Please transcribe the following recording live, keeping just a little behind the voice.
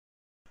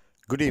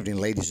Good evening,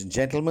 ladies and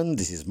gentlemen.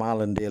 This is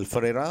Marlon Dale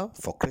Ferreira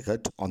for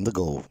Cricket on the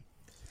Go.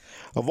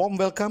 A warm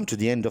welcome to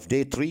the end of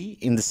day 3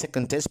 in the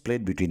second test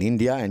played between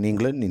India and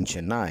England in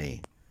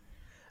Chennai.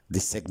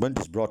 This segment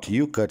is brought to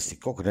you courtesy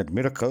Coconut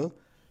Miracle,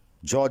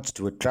 George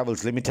Stewart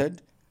Travels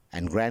Limited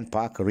and Grand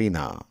Park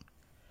Arena.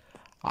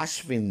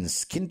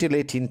 Ashwin's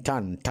scintillating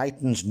ton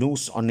tightens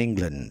noose on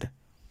England.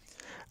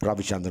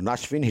 Ravichandran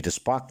Ashwin hit a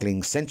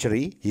sparkling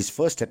century, his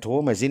first at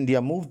home as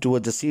India moved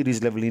towards a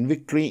series-leveling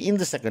victory in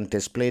the second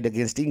test played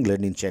against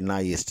England in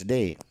Chennai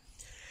yesterday.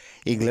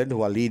 England,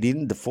 who are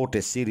leading the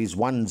 4-test series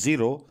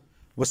 1-0,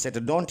 was set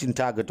a daunting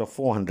target of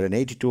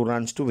 482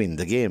 runs to win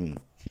the game.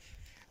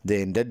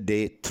 They ended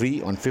day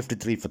 3 on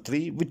 53 for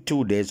 3 with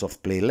 2 days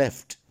of play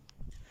left.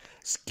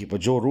 Skipper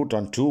Joe Root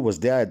on 2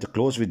 was there at the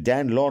close with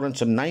Dan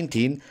Lawrence on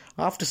 19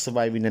 after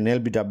surviving an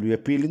LBW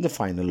appeal in the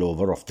final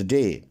over of the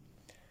day.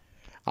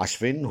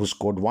 Ashwin, who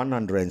scored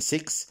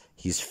 106,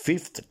 his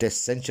 5th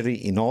test century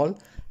in all,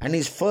 and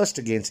his first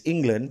against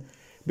England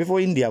before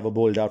India were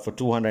bowled out for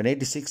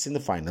 286 in the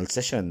final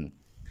session.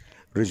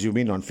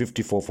 Resuming on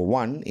 54 for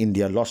 1,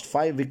 India lost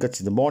 5 wickets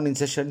in the morning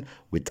session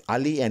with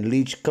Ali and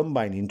Leach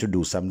combining to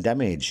do some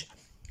damage.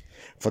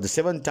 For the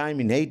 7th time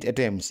in 8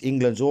 attempts,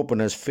 England's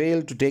openers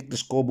failed to take the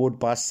scoreboard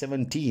past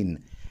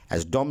 17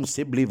 as Dom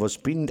Sibley was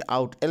pinned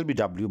out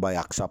LBW by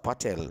Akshar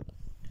Patel.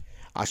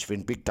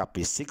 Ashwin picked up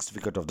his 6th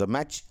wicket of the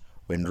match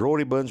when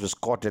Rory Burns was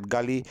caught at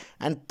gully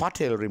and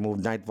Patel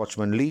removed night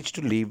watchman Leach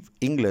to leave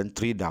England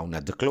 3 down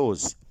at the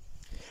close.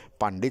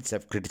 Pundits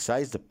have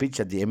criticised the pitch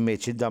at the M.A.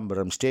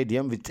 Chidambaram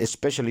Stadium, with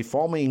especially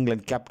former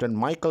England captain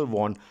Michael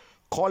Vaughan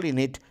calling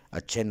it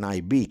a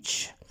Chennai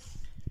beach.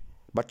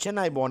 But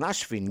Chennai-born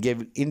Ashwin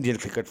gave Indian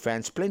cricket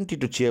fans plenty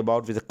to cheer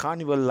about with a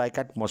carnival-like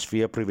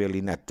atmosphere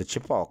prevailing at the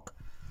Chepauk.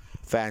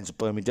 Fans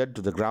permitted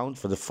to the ground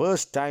for the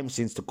first time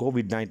since the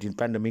COVID-19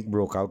 pandemic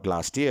broke out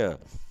last year.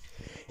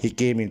 He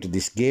came into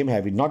this game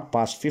having not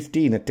passed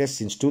 50 in a test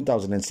since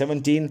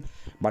 2017,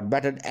 but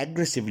batted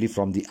aggressively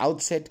from the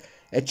outset,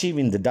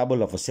 achieving the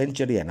double of a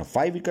century and a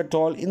 5-wicket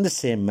haul in the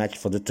same match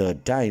for the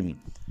 3rd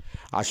time.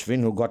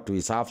 Ashwin, who got to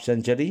his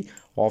half-century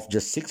of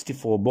just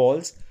 64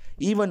 balls,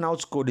 even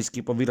outscored his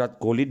keeper Virat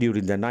Kohli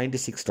during the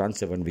 96-run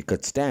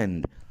 7-wicket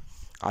stand.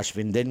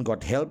 Ashwin then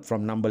got help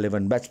from number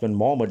 11 batsman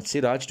Mohammad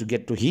Siraj to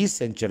get to his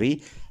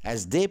century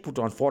as they put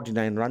on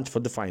 49 runs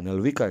for the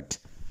final wicket.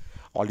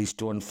 Ollie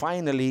Stone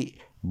finally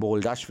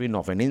bowled Ashwin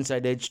off an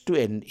inside edge to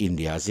end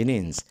India's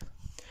innings.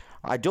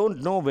 "I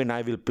don't know when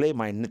I will play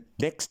my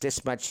next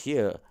test match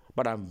here,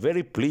 but I'm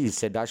very pleased,"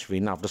 said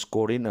Ashwin after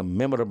scoring a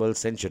memorable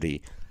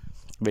century.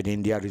 When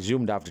India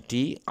resumed after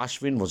tea,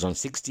 Ashwin was on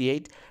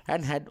 68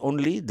 and had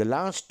only the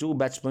last 2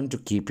 batsmen to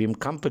keep him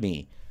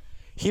company.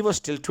 He was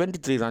still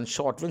 23 runs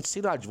short when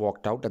Siraj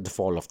walked out at the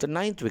fall of the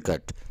 9th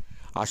wicket.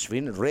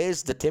 Ashwin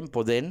raised the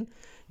tempo then,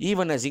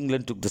 even as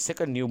England took the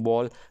second new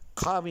ball,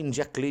 carving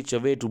Jack Leach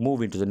away to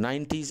move into the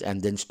 90s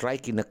and then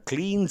striking a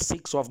clean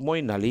 6 off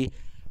Moeen Ali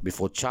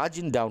before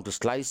charging down to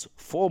slice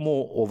 4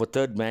 more over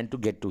 3rd man to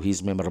get to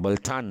his memorable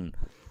ton.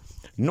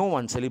 No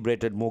one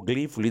celebrated more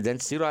gleefully than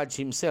Siraj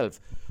himself,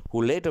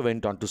 who later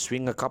went on to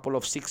swing a couple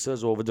of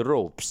sixers over the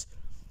ropes.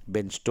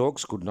 Ben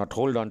Stokes could not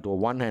hold on to a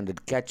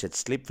one-handed catch at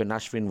slip when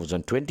Ashwin was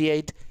on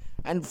 28,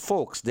 and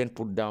Foakes then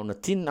put down a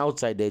thin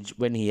outside edge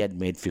when he had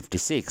made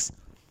 56.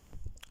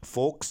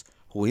 Foakes,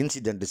 who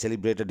incidentally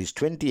celebrated his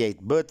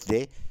 28th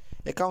birthday,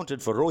 accounted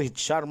for Rohit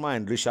Sharma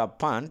and Rishabh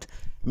Pant,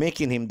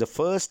 making him the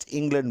first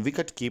England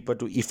wicketkeeper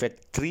to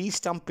effect 3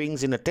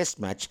 stumpings in a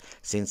test match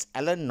since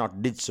Alan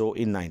Knott did so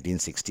in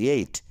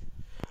 1968.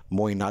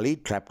 Moeen Ali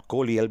trapped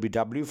Kohli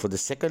LBW for the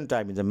 2nd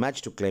time in the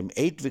match to claim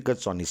 8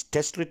 wickets on his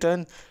test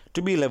return,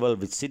 to be level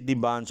with Sidney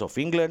Barnes of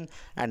England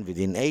and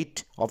within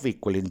 8 of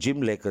equaling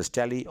Jim Laker's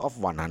tally of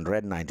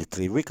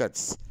 193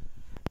 wickets.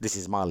 This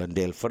is Marlon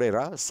Dale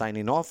Ferreira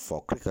signing off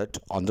for Cricket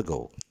on the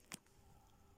Go.